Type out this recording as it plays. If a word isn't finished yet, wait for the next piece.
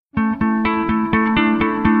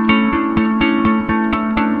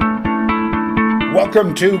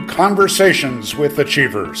Welcome to Conversations with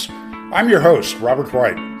Achievers. I'm your host, Robert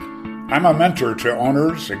White. I'm a mentor to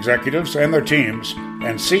owners, executives, and their teams,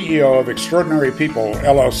 and CEO of Extraordinary People,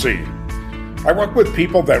 LLC. I work with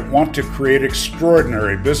people that want to create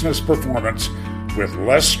extraordinary business performance with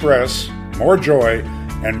less stress, more joy,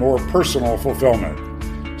 and more personal fulfillment.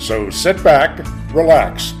 So sit back,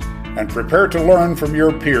 relax, and prepare to learn from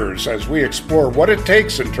your peers as we explore what it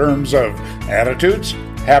takes in terms of attitudes,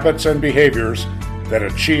 habits, and behaviors that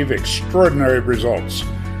achieve extraordinary results.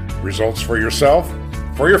 Results for yourself,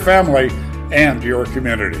 for your family, and your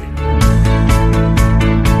community.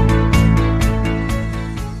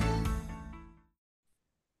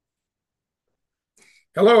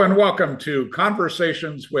 Hello and welcome to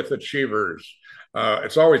Conversations with Achievers.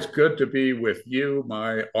 It's always good to be with you,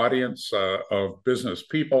 my audience of business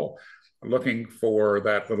people, looking for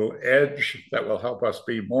that little edge that will help us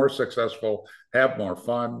be more successful, have more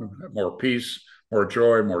fun, more peace, more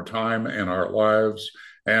joy, more time in our lives.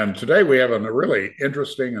 And today we have a really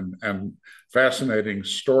interesting and fascinating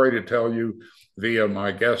story to tell you via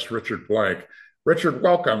my guest, Richard Blank. Richard,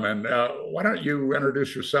 welcome. And why don't you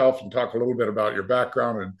introduce yourself and talk a little bit about your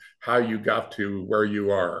background and how you got to where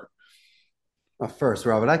you are? First,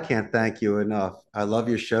 Robert, I can't thank you enough. I love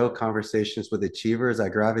your show, Conversations with Achievers. I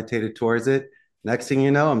gravitated towards it. Next thing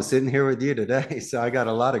you know, I'm sitting here with you today. So I got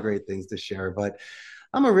a lot of great things to share. But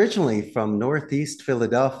I'm originally from Northeast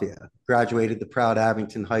Philadelphia, graduated the proud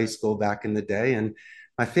Abington High School back in the day. And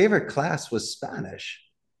my favorite class was Spanish.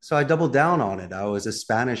 So I doubled down on it. I was a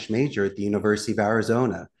Spanish major at the University of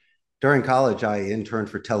Arizona. During college, I interned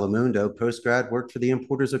for Telemundo. Post-grad, worked for the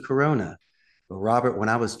importers of Corona. But Robert, when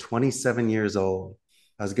I was 27 years old,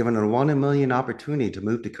 I was given a 1 in a million opportunity to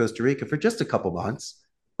move to Costa Rica for just a couple months,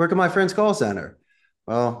 work at my friend's call center.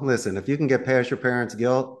 Well, listen, if you can get past your parents'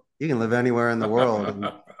 guilt, you can live anywhere in the world.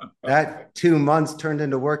 And that 2 months turned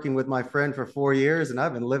into working with my friend for 4 years, and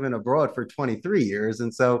I've been living abroad for 23 years.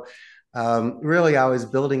 And so really, I was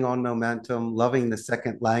building on momentum, loving the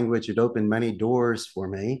second language. It opened many doors for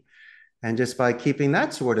me. And just by keeping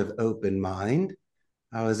that sort of open mind,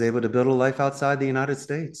 I was able to build a life outside the United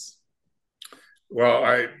States.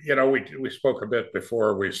 Well, we spoke a bit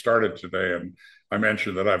before we started today, and I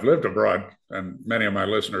mentioned that I've lived abroad, and many of my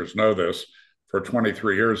listeners know this, for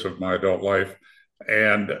 23 years of my adult life.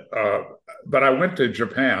 And but I went to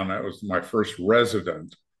Japan. That was my first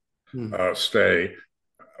resident stay,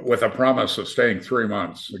 with a promise of staying 3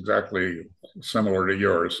 months, exactly similar to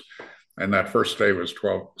yours. And that first stay was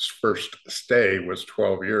 12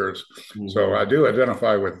 years. Mm-hmm. So I do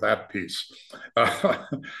identify with that piece.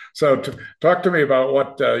 So talk to me about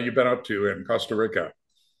what you've been up to in Costa Rica.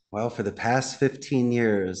 Well, for the past 15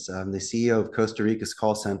 years, I'm the CEO of Costa Rica's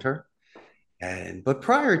call center. But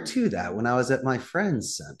prior to that, when I was at my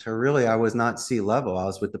friend's center, really, I was not C-level. I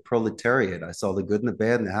was with the proletariat. I saw the good and the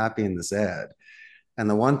bad and the happy and the sad. And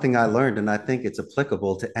the one thing I learned, and I think it's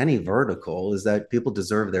applicable to any vertical, is that people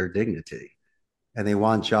deserve their dignity and they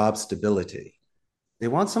want job stability. They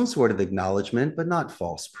want some sort of acknowledgement, but not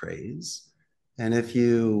false praise. And if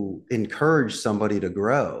you encourage somebody to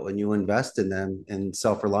grow and you invest in them in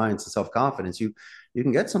self-reliance and self-confidence, you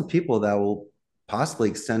can get some people that will possibly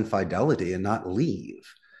extend fidelity and not leave.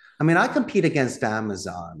 I mean, I compete against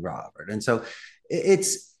Amazon, Robert. And so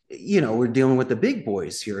we're dealing with the big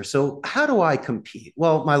boys here. So how do I compete?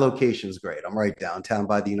 Well, my location is great. I'm right downtown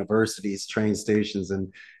by the universities, train stations,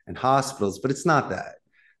 and hospitals, but it's not that.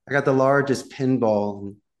 I got the largest pinball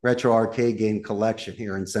and retro arcade game collection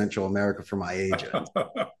here in Central America for my agents.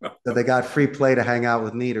 So they got free play to hang out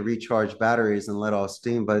with me to recharge batteries and let off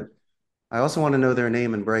steam. But I also want to know their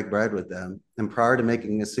name and break bread with them. And prior to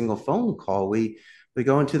making a single phone call, we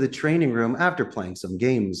go into the training room after playing some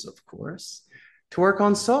games, of course, to work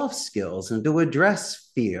on soft skills and to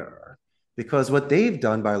address fear. Because what they've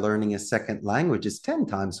done by learning a second language is 10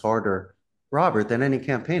 times harder, Robert, than any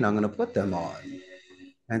campaign I'm going to put them on.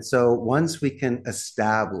 And so once we can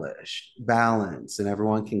establish balance and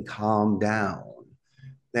everyone can calm down,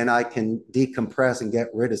 then I can decompress and get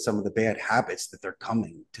rid of some of the bad habits that they're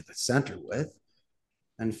coming to the center with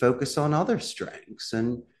and focus on other strengths.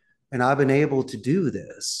 And I've been able to do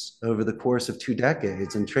this over the course of 2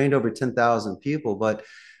 decades and trained over 10,000 people. But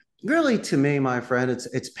really, to me, my friend,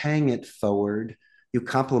 it's paying it forward. You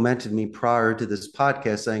complimented me prior to this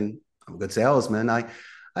podcast saying, I'm a good salesman. I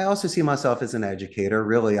also see myself as an educator.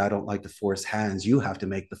 Really, I don't like to force hands. You have to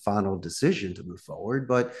make the final decision to move forward.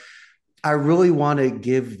 But I really want to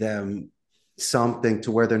give them something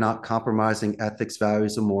to where they're not compromising ethics,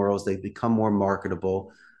 values, and morals. They become more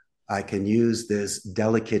marketable. I can use this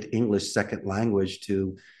delicate English second language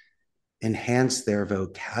to enhance their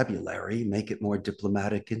vocabulary, make it more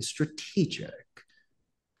diplomatic and strategic.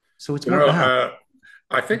 So it's You more know, balanced.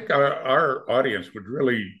 I think our audience would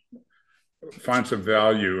really find some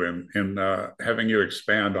value in having you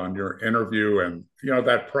expand on your interview and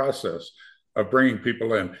that process of bringing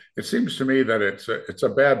people in. It seems to me that it's a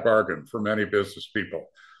bad bargain for many business people.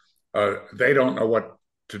 They don't know what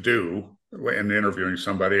to do in interviewing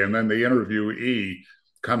somebody, and then the interviewee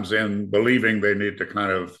comes in believing they need to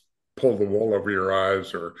kind of pull the wool over your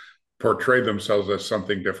eyes or portray themselves as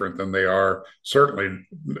something different than they are. Certainly,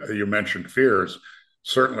 you mentioned fears.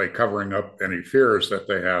 Certainly, covering up any fears that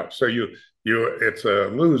they have. So it's a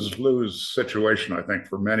lose-lose situation, I think,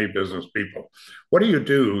 for many business people. What do you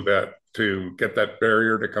do that to get that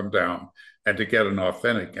barrier to come down and to get an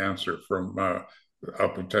authentic answer from a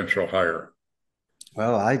potential hire?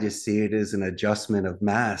 Well, I just see it as an adjustment of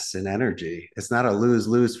mass and energy. It's not a lose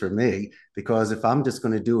lose for me because if I'm just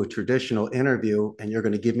going to do a traditional interview and you're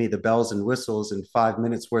going to give me the bells and whistles and 5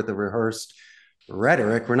 minutes worth of rehearsed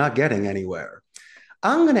rhetoric, we're not getting anywhere.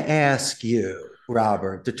 I'm going to ask you,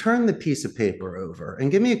 Robert, to turn the piece of paper over and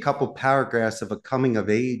give me a couple paragraphs of a coming of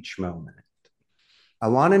age moment. I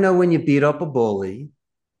want to know when you beat up a bully,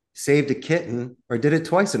 saved a kitten, or did it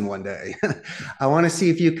twice in one day. I want to see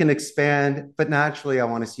if you can expand, but naturally, I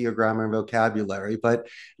want to see your grammar and vocabulary. But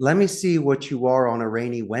let me see what you are on a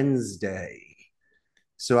rainy Wednesday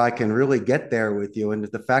so I can really get there with you. And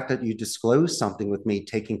the fact that you disclose something with me,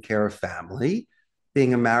 taking care of family,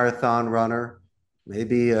 being a marathon runner,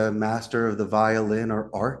 maybe a master of the violin or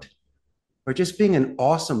art, or just being an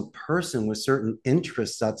awesome person with certain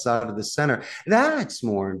interests outside of the center. That's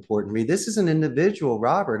more important to me. This is an individual,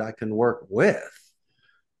 Robert, I can work with.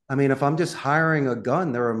 I mean, if I'm just hiring a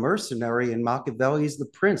gun, they're a mercenary and Machiavelli's the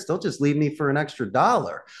prince. They'll just leave me for an extra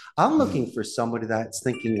dollar. I'm looking for somebody that's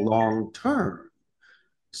thinking long term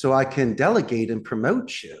so I can delegate and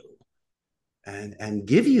promote you and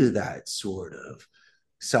give you that sort of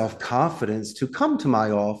self-confidence to come to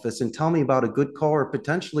my office and tell me about a good call or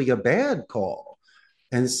potentially a bad call.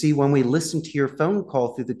 And see, when we listen to your phone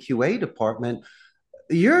call through the QA department,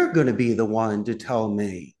 you're going to be the one to tell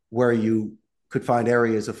me where you could find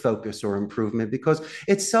areas of focus or improvement because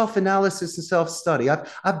it's self-analysis and self-study.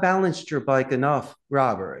 I've balanced your bike enough,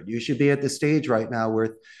 Robert. You should be at the stage right now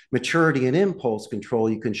where maturity and impulse control,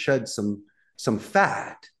 you can shed some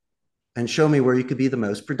fat and show me where you could be the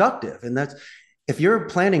most productive. And that's, if you're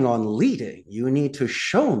planning on leading, you need to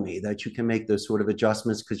show me that you can make those sort of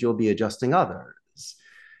adjustments because you'll be adjusting others.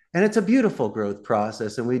 And it's a beautiful growth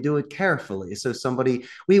process, and we do it carefully. So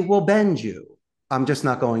we will bend you. I'm just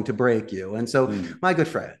not going to break you. And so, my good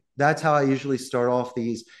friend, that's how I usually start off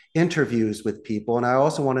these interviews with people. And I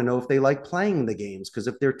also want to know if they like playing the games, because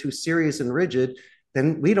if they're too serious and rigid,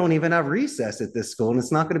 then we don't even have recess at this school, and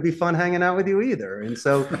it's not going to be fun hanging out with you either. And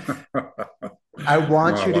so I No,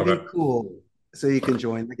 want I you to love be it. cool so you can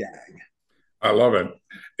join the gang. I love it.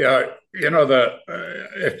 Yeah,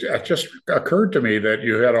 it just occurred to me that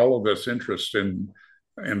you had all of this interest in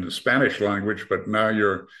the Spanish language, but now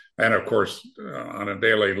and of course, on a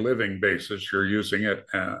daily living basis, you're using it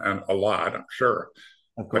and a lot, I'm sure.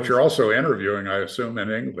 Of But you're course. also interviewing, I assume, in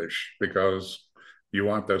English because you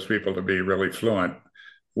want those people to be really fluent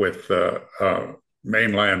with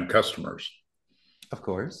mainland customers. Of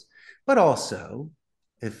course. But also,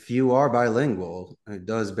 if you are bilingual, it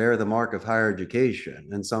does bear the mark of higher education.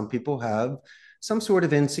 And some people have some sort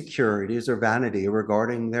of insecurities or vanity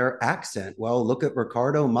regarding their accent. Well, look at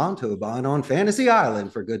Ricardo Montalban on Fantasy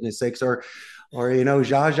Island, for goodness sakes, or Zsa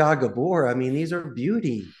Zsa Gabor. I mean, these are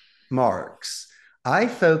beauty marks. I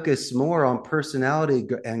focus more on personality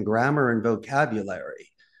and grammar and vocabulary.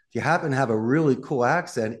 If you happen to have a really cool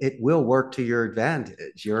accent, it will work to your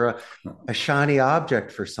advantage. You're a shiny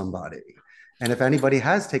object for somebody. And if anybody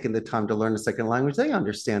has taken the time to learn a second language, they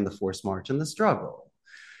understand the forced march and the struggle.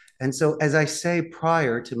 And so, as I say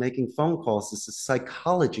prior to making phone calls, it's the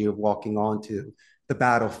psychology of walking onto the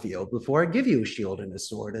battlefield before I give you a shield and a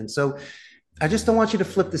sword. And so, I just don't want you to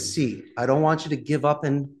flip the seat. I don't want you to give up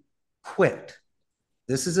and quit.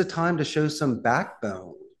 This is a time to show some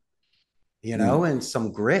backbone, Mm. and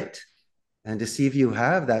some grit, and to see if you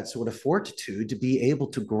have that sort of fortitude to be able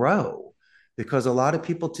to grow. Because a lot of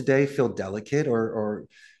people today feel delicate or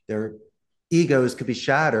their egos could be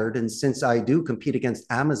shattered. And since I do compete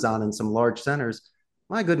against Amazon and some large centers,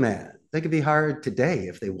 my good man, they could be hired today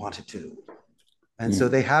if they wanted to. And so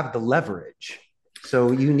Mm. they have the leverage.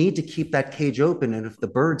 So you need to keep that cage open. And if the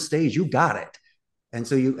bird stays, you got it. And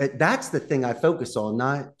so that's the thing I focus on,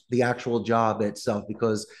 not the actual job itself,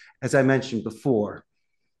 because as I mentioned before,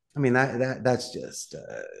 I mean, that's just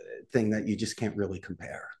a thing that you just can't really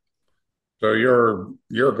compare. So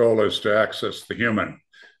your goal is to access the human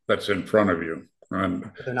that's in front of you.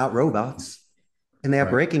 And They're not robots, and they have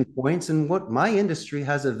right. breaking points. And what my industry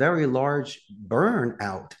has a very large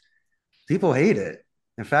burnout. People hate it.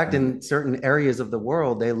 In fact, Mhm. in certain areas of the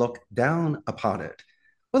world, they look down upon it.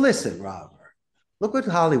 Well, listen, Robert, look what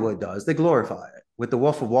Hollywood does. They glorify it with The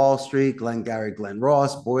Wolf of Wall Street, Glengarry Glen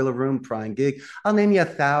Ross, Boiler Room, Prime Gig. I'll name you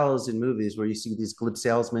 1,000 movies where you see these glib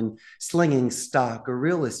salesmen slinging stock or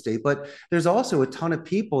real estate. But there's also a ton of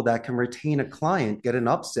people that can retain a client, get an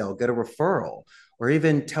upsell, get a referral, or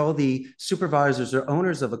even tell the supervisors or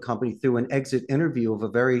owners of a company through an exit interview of a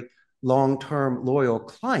very long term loyal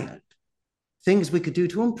client things we could do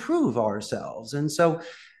to improve ourselves. And so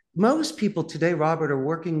most people today, Robert, are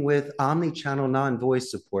working with omni-channel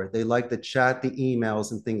non-voice support. They like the chat, the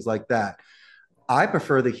emails, and things like that. I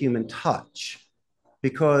prefer the human touch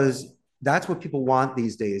because that's what people want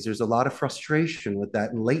these days. There's a lot of frustration with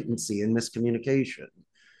that and latency and miscommunication.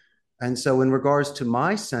 And so, in regards to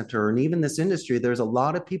my center and even this industry, there's a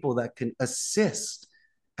lot of people that can assist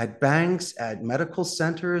at banks, at medical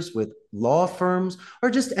centers, with law firms, or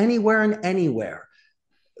just anywhere and anywhere.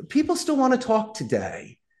 People still want to talk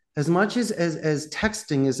today as much as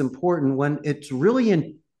texting is important when it's really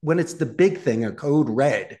in when it's the big thing, a code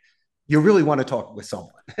red. You really want to talk with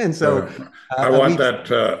someone. And so Uh, I a want VP,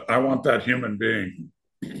 that. I want that human being.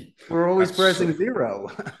 we're always That's pressing zero,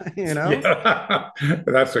 you know? yeah.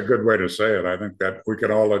 That's a good way to say it. I think that we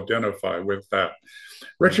can all identify with that.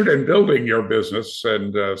 Richard, in building your business,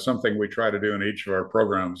 and something we try to do in each of our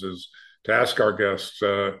programs is to ask our guests,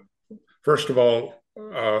 first of all,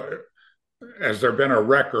 has there been a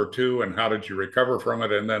wreck or two, and how did you recover from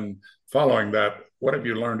it? And then following that, what have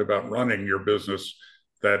you learned about running your business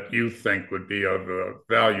that you think would be of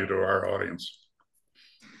value to our audience?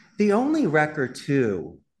 The only record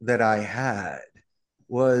too that I had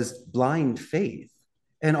was blind faith.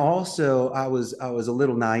 And also I was a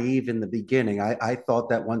little naive in the beginning. I thought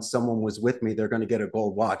that once someone was with me, they're going to get a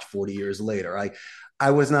gold watch 40 years later.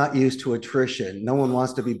 I was not used to attrition. No one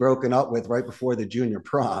wants to be broken up with right before the junior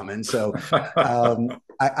prom. And so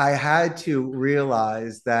I had to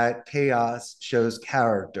realize that chaos shows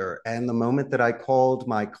character. And the moment that I called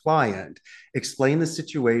my client, explained the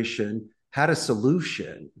situation, had a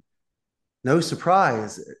solution, no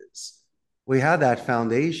surprises. We had that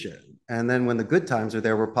foundation. And then when the good times are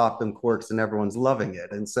there, we're popping corks and everyone's loving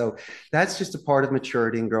it. And so that's just a part of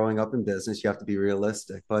maturity and growing up in business. You have to be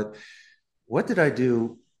realistic. But what did I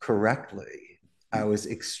do correctly? I was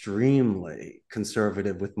extremely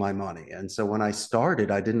conservative with my money. And so when I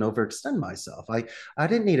started, I didn't overextend myself. I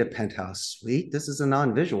didn't need a penthouse suite. This is a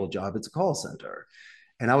non-visual job. It's a call center.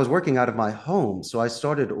 And I was working out of my home. So I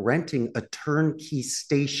started renting a turnkey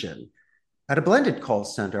station at a blended call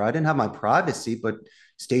center. I didn't have my privacy, but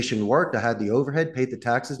station worked. I had the overhead, paid the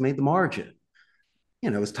taxes, made the margin.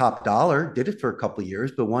 It was top dollar, did it for a couple of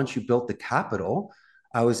years. But once you built the capital,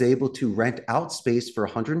 I was able to rent out space for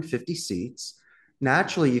 150 seats.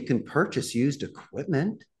 Naturally, you can purchase used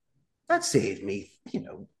equipment. That saved me,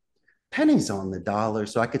 pennies on the dollar.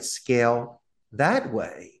 So I could scale that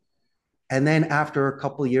way. And then after a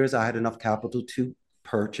couple of years, I had enough capital to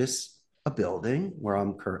purchase a building where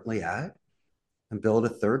I'm currently at and build a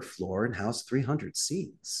third floor and house 300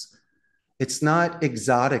 seats. It's not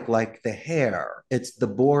exotic like the hare, it's the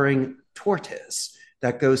boring tortoise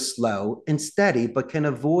that goes slow and steady, but can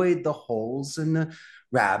avoid the holes and the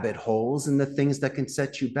rabbit holes and the things that can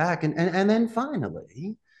set you back. And then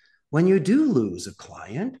finally, when you do lose a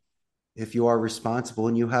client, if you are responsible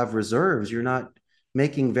and you have reserves, you're not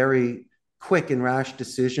making very quick and rash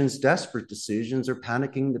decisions, desperate decisions, or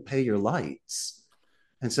panicking to pay your lights.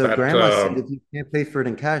 And so That grandma said, if you can't pay for it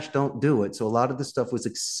in cash, don't do it. So a lot of the stuff was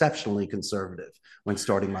exceptionally conservative when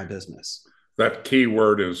starting my business. that key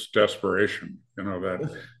word is desperation. You know that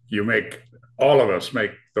you make all of us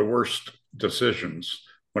make the worst decisions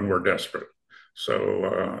when we're desperate.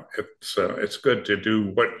 So it's good to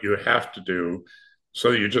do what you have to do,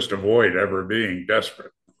 so you just avoid ever being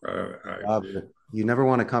desperate. I, You never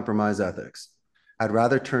want to compromise ethics. I'd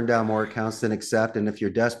rather turn down more accounts than accept. And if you're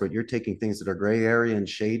desperate, you're taking things that are gray area and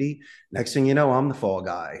shady. Next thing you know, I'm the fall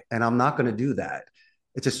guy, and I'm not going to do that.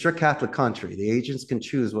 It's a strict Catholic country. The agents can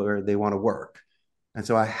choose where they want to work. And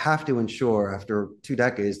so I have to ensure after 2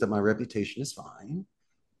 decades that my reputation is fine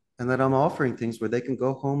and that I'm offering things where they can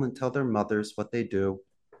go home and tell their mothers what they do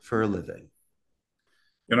for a living.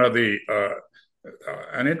 you know the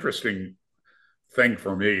an interesting thing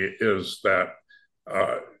for me is that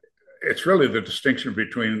uh, it's really the distinction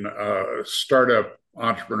between startup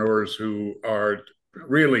entrepreneurs who are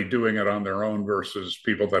really doing it on their own versus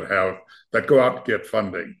people that go out to get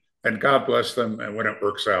funding and God bless them and when it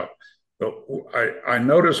works out. But I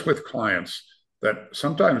notice with clients that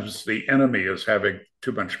sometimes the enemy is having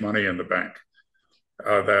too much money in the bank,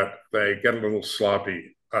 that they get a little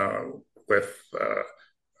sloppy with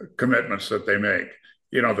commitments that they make.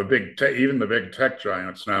 You know, even the big tech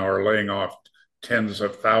giants now are laying off tens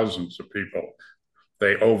of thousands of people.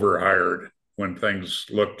 They overhired when things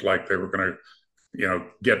looked like they were going to,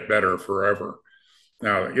 get better forever.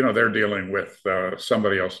 Now, they're dealing with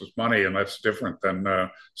somebody else's money, and that's different than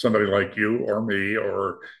somebody like you or me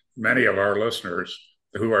or many of our listeners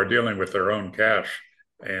who are dealing with their own cash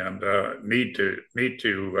and need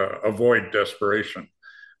to avoid desperation.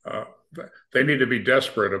 Uh, they need to be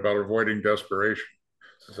desperate about avoiding desperation.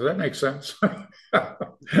 Does that make sense?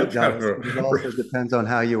 It does. It also depends on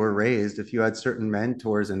how you were raised. If you had certain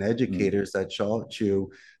mentors and educators that taught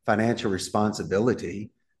you financial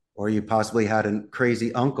responsibility, or you possibly had a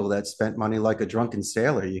crazy uncle that spent money like a drunken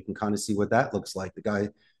sailor, you can kind of see what that looks like. The guy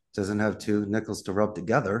doesn't have two nickels to rub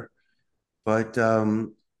together. But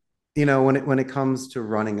when it comes to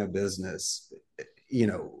running a business, you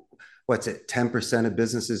know, what's it? 10% of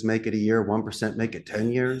businesses make it a year, 1% make it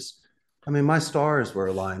 10 years. I mean, my stars were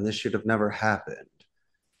aligned. This should have never happened.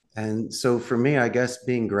 And so for me, I guess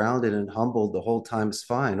being grounded and humbled the whole time is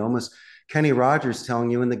fine. Almost Kenny Rogers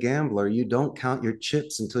telling you in The Gambler, you don't count your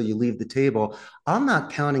chips until you leave the table. I'm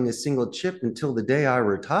not counting a single chip until the day I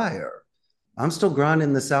retire. I'm still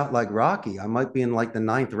grinding this out like Rocky. I might be in like the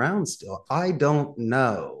ninth round still. I don't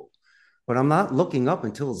know, but I'm not looking up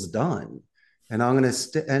until it's done. And I'm gonna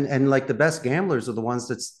and like the best gamblers are the ones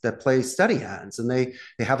that play steady hands, and they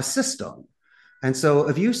have a system. And so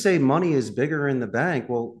if you say money is bigger in the bank,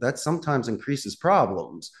 well, that sometimes increases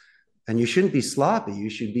problems. And you shouldn't be sloppy. You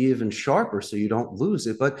should be even sharper so you don't lose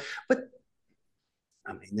it. But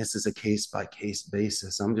I mean, this is a case by case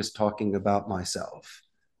basis. I'm just talking about myself.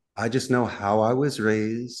 I just know how I was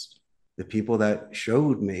raised, the people that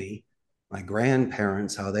showed me, my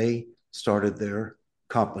grandparents, how they started their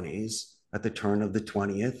companies at the turn of the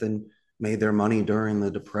 20th and made their money during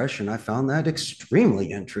the Depression. I found that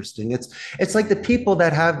extremely interesting. It's like the people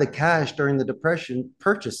that have the cash during the Depression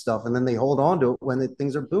purchase stuff and then they hold on to it when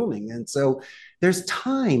things are booming. And so there's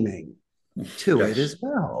timing to it Yes. as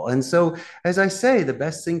well. And so, as I say, the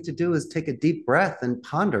best thing to do is take a deep breath and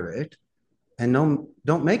ponder it and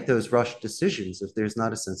don't make those rush decisions if there's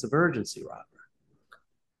not a sense of urgency,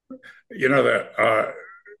 Robert. You know that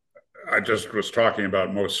I just was talking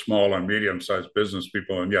about most small and medium-sized business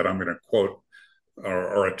people, and yet I'm going to quote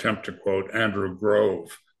or attempt to quote Andrew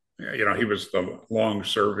Grove. You know, he was the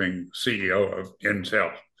long-serving CEO of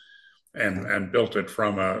Intel Yeah. and built it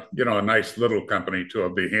from a nice little company to a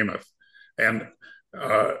behemoth. And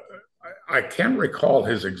uh, I can't recall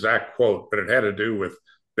his exact quote, but it had to do with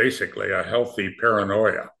basically a healthy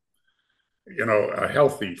paranoia, a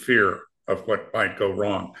healthy fear of what might go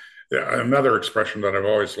wrong. Another expression that I've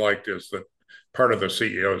always liked is that part of the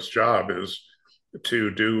CEO's job is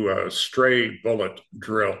to do a stray bullet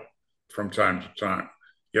drill from time to time.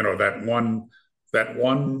 That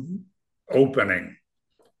one opening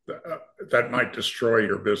that might destroy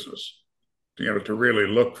your business. To really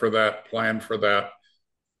look for that, plan for that.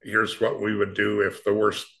 Here's what we would do if the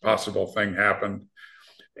worst possible thing happened.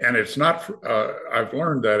 And it's not, I've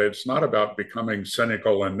learned that it's not about becoming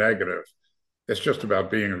cynical and negative. It's just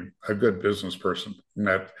about being a good business person. And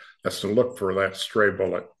that's to look for that stray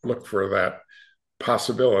bullet, look for that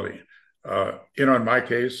possibility. In my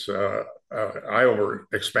case, I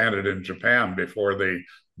overexpanded in Japan before the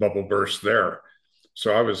bubble burst there.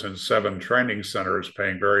 So I was in 7 training centers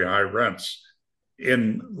paying very high rents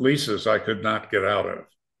in leases I could not get out of.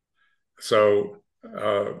 So,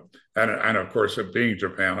 and of course, it being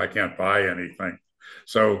Japan, I can't buy anything.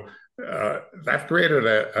 So that created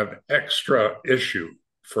an extra issue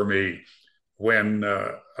for me when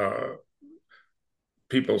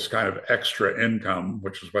people's kind of extra income,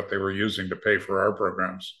 which is what they were using to pay for our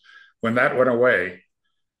programs, when that went away,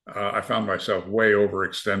 I found myself way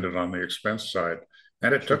overextended on the expense side.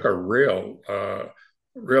 And it took a real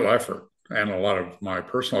effort and a lot of my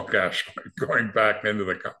personal cash going back into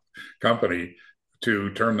the company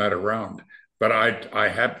to turn that around. But I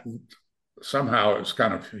had somehow, it's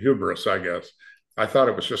kind of hubris, I guess. I thought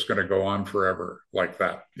it was just going to go on forever like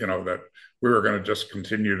that, that we were going to just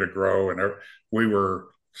continue to grow and we were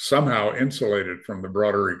somehow insulated from the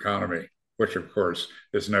broader economy, which of course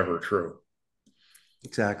is never true.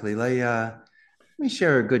 Exactly. Let me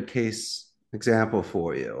share a good case example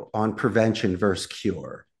for you on prevention versus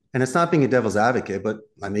cure. And it's not being a devil's advocate, but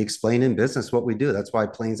let me explain in business what we do. That's why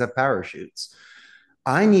planes have parachutes.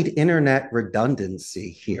 I need internet redundancy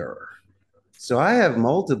here. So I have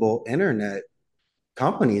multiple internet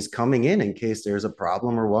companies coming in case there's a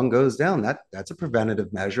problem or one goes down. That's a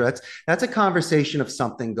preventative measure. That's a conversation of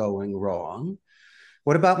something going wrong.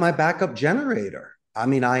 What about my backup generator? I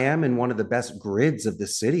mean, I am in one of the best grids of the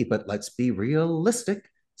city, but let's be realistic.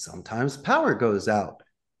 Sometimes power goes out.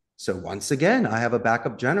 So once again, I have a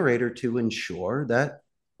backup generator to ensure that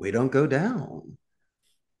we don't go down.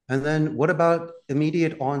 And then what about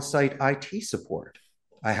immediate on-site IT support?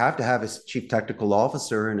 I have to have a chief technical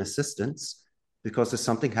officer and assistants because if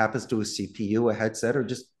something happens to a CPU, a headset, or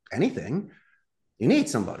just anything, you need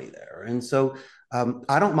somebody there. And so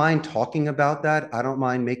I don't mind talking about that. I don't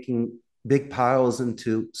mind making big piles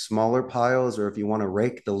into smaller piles, or if you want to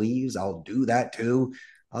rake the leaves, I'll do that too.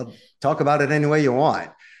 I'll talk about it any way you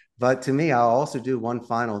want. But to me, I'll also do one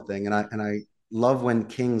final thing, and I love when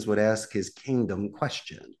kings would ask his kingdom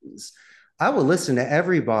questions. I will listen to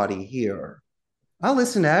everybody here. I'll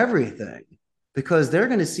listen to everything because they're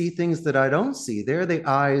going to see things that I don't see. They're the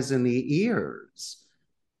eyes and the ears.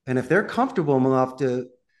 And if they're comfortable enough to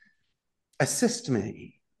assist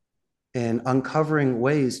me in uncovering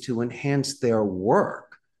ways to enhance their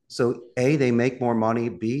work, so A, they make more money,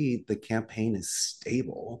 B, the campaign is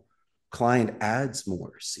stable, client adds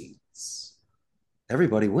more seats,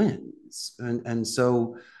 everybody wins. And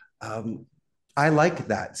so I like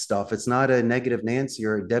that stuff. It's not a negative Nancy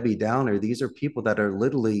or a Debbie Downer. These are people that are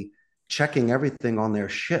literally checking everything on their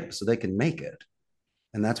ship so they can make it.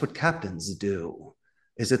 And that's what captains do.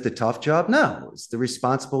 Is it the tough job? No, it's the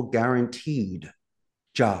responsible, guaranteed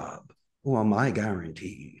job. Who am I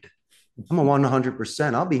guaranteed? I'm a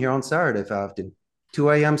 100%. I'll be here on Saturday if I have to.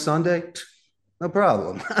 2 a.m. Sunday, no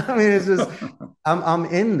problem. I mean, it's just, I'm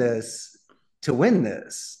in this to win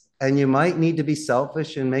this. And you might need to be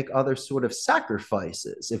selfish and make other sort of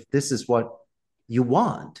sacrifices if this is what you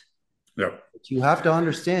want. Yep. But you have to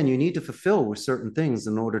understand you need to fulfill with certain things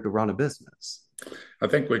in order to run a business. I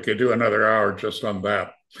think we could do another hour just on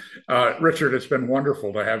that. Richard, it's been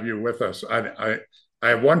wonderful to have you with us. I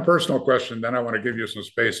have one personal question, then I want to give you some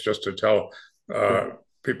space just to tell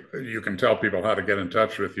people, you can tell people how to get in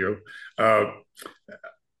touch with you. I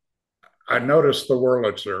noticed the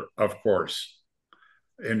Wurlitzer, of course,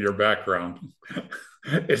 in your background.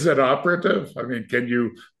 Is it operative? I mean, can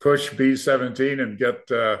you push B17 and get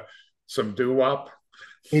some doo-wop?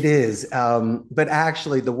 It is. But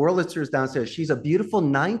actually, the Wurlitzer is downstairs. She's a beautiful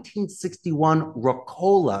 1961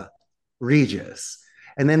 Rocola Regis.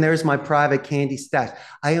 And then there's my private candy stash.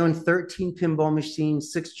 I own 13 pinball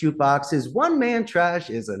machines, 6 jukeboxes. One man trash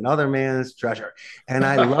is another man's treasure. And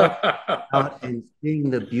I love out and seeing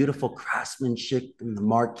the beautiful craftsmanship and the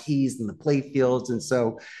marquees and the play fields. And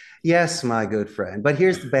so, yes, my good friend. But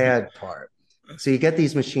here's the bad part. So you get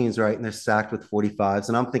these machines, right, and they're stacked with 45s.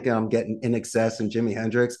 And I'm thinking I'm getting In Excess and Jimi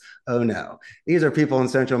Hendrix. Oh, no. These are people in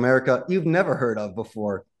Central America you've never heard of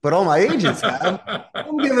before, but all my agents have.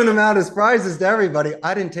 I'm giving them out as prizes to everybody.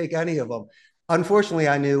 I didn't take any of them. Unfortunately,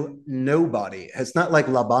 I knew nobody. It's not like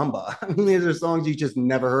La Bamba. I mean, these are songs you just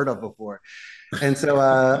never heard of before. And so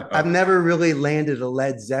I've never really landed a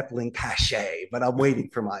Led Zeppelin cachet, but I'm waiting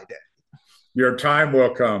for my day. Your time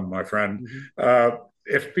will come, my friend.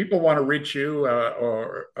 If people want to reach you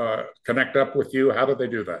or connect up with you, how do they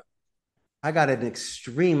do that? I got an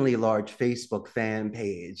extremely large Facebook fan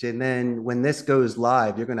page. And then when this goes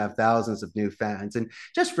live, you're going to have thousands of new fans. And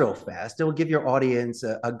just real fast, it will give your audience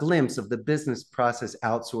a glimpse of the business process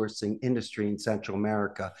outsourcing industry in Central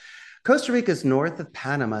America. Costa Rica is north of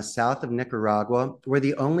Panama, south of Nicaragua. We're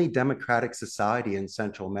the only democratic society in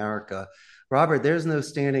Central America. Robert, there's no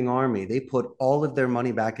standing army. They put all of their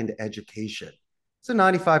money back into education. It's a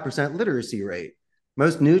 95% literacy rate.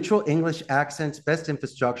 Most neutral English accents, best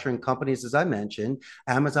infrastructure, and companies, as I mentioned,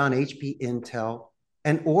 Amazon, HP, Intel,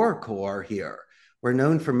 and Oracle are here. We're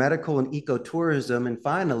known for medical and ecotourism. And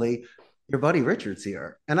finally, your buddy Richard's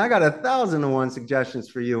here. And I got 1,001 suggestions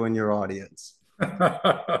for you and your audience.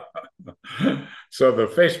 So the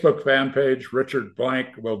Facebook fan page, Richard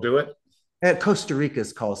Blank, will do it? At Costa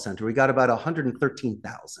Rica's call center, we got about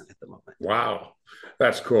 113,000 at the moment. Wow,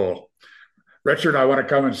 that's cool. Richard, I want to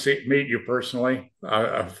come and meet you personally,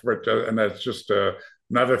 and that's just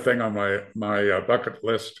another thing on my bucket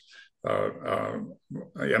list. I've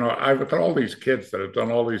got all these kids that have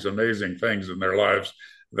done all these amazing things in their lives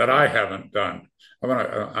that I haven't done.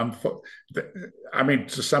 I mean,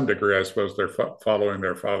 to some degree, I suppose they're following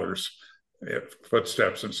their father's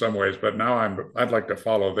footsteps in some ways, but now I'd like to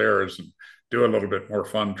follow theirs and do a little bit more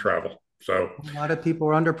fun travel. So a lot of people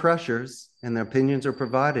are under pressures and their opinions are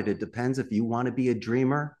provided. It depends if you want to be a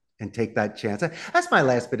dreamer and take that chance. That's my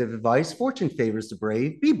last bit of advice. Fortune favors the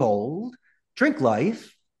brave. Be bold, drink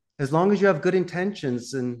life, as long as you have good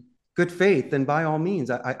intentions and good faith, then by all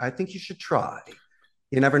means, I think you should try.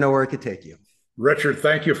 You never know where it could take you. Richard,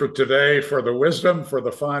 thank you for today, for the wisdom, for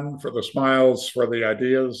the fun, for the smiles, for the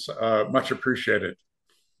ideas. Much appreciated.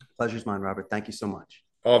 Pleasure's mine, Robert. Thank you so much.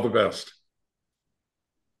 All the best.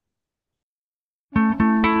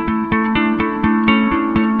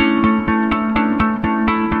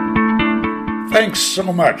 Thanks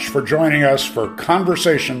so much for joining us for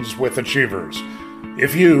Conversations with Achievers.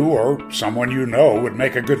 If you or someone you know would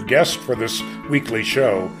make a good guest for this weekly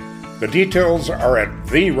show, the details are at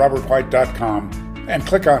therobertwhite.com and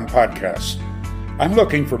click on podcasts. I'm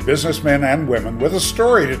looking for businessmen and women with a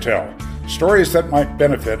story to tell, stories that might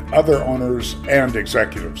benefit other owners and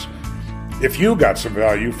executives. If you got some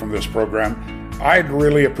value from this program, I'd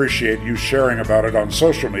really appreciate you sharing about it on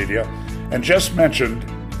social media and just mention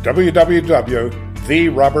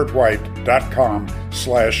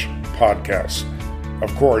www.therobertwhite.com/podcast.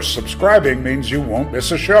 Of course, subscribing means you won't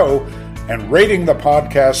miss a show, and rating the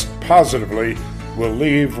podcast positively will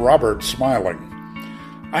leave Robert smiling.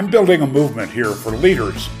 I'm building a movement here for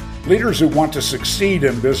leaders who want to succeed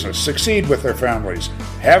in business, succeed with their families,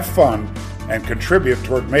 have fun, and contribute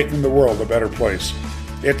toward making the world a better place.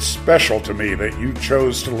 It's special to me that you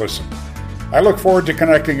chose to listen. I look forward to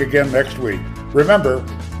connecting again next week. Remember,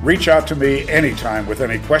 reach out to me anytime with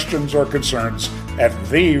any questions or concerns at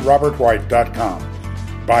therobertwhite.com.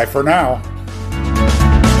 Bye for now.